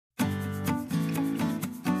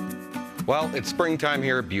Well, it's springtime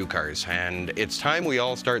here at Bucars, and it's time we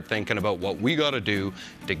all start thinking about what we got to do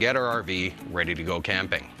to get our RV ready to go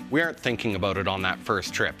camping. We aren't thinking about it on that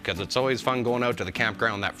first trip, because it's always fun going out to the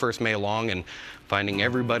campground that first May along and finding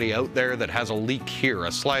everybody out there that has a leak here,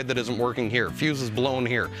 a slide that isn't working here, fuses blown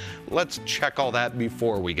here. Let's check all that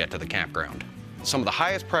before we get to the campground. Some of the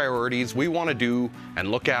highest priorities we want to do and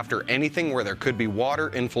look after anything where there could be water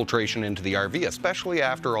infiltration into the RV, especially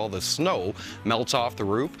after all the snow melts off the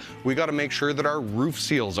roof. We got to make sure that our roof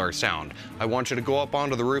seals are sound. I want you to go up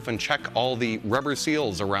onto the roof and check all the rubber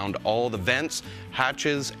seals around all the vents,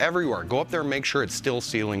 hatches, everywhere. Go up there and make sure it's still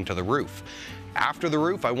sealing to the roof. After the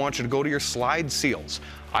roof, I want you to go to your slide seals.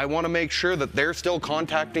 I want to make sure that they're still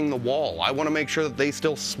contacting the wall. I want to make sure that they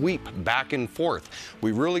still sweep back and forth.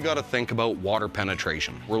 We really got to think about water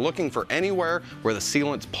penetration. We're looking for anywhere where the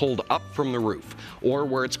sealant's pulled up from the roof or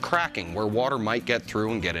where it's cracking, where water might get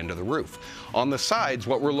through and get into the roof. On the sides,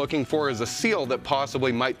 what we're looking for is a seal that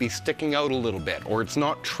possibly might be sticking out a little bit, or it's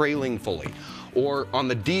not trailing fully. Or on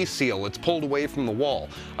the D seal, it's pulled away from the wall.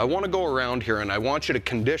 I want to go around here and I want you to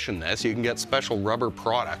condition this. You can get special rubber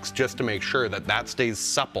products just to make sure that that stays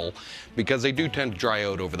supple, because they do tend to dry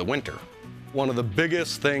out over the winter. One of the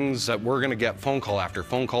biggest things that we're going to get phone call after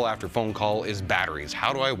phone call after phone call is batteries.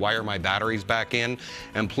 How do I wire my batteries back in?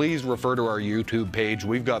 And please refer to our YouTube page.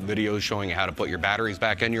 We've got videos showing you how to put your batteries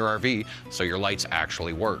back in your RV so your lights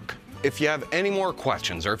actually work. If you have any more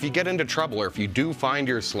questions, or if you get into trouble, or if you do find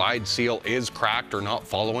your slide seal is cracked or not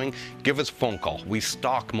following, give us a phone call. We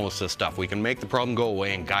stock most of the stuff. We can make the problem go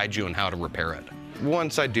away and guide you on how to repair it.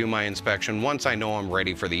 Once I do my inspection, once I know I'm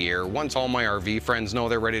ready for the year, once all my RV friends know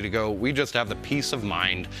they're ready to go, we just have the peace of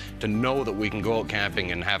mind to know that we can go out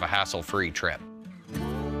camping and have a hassle-free trip.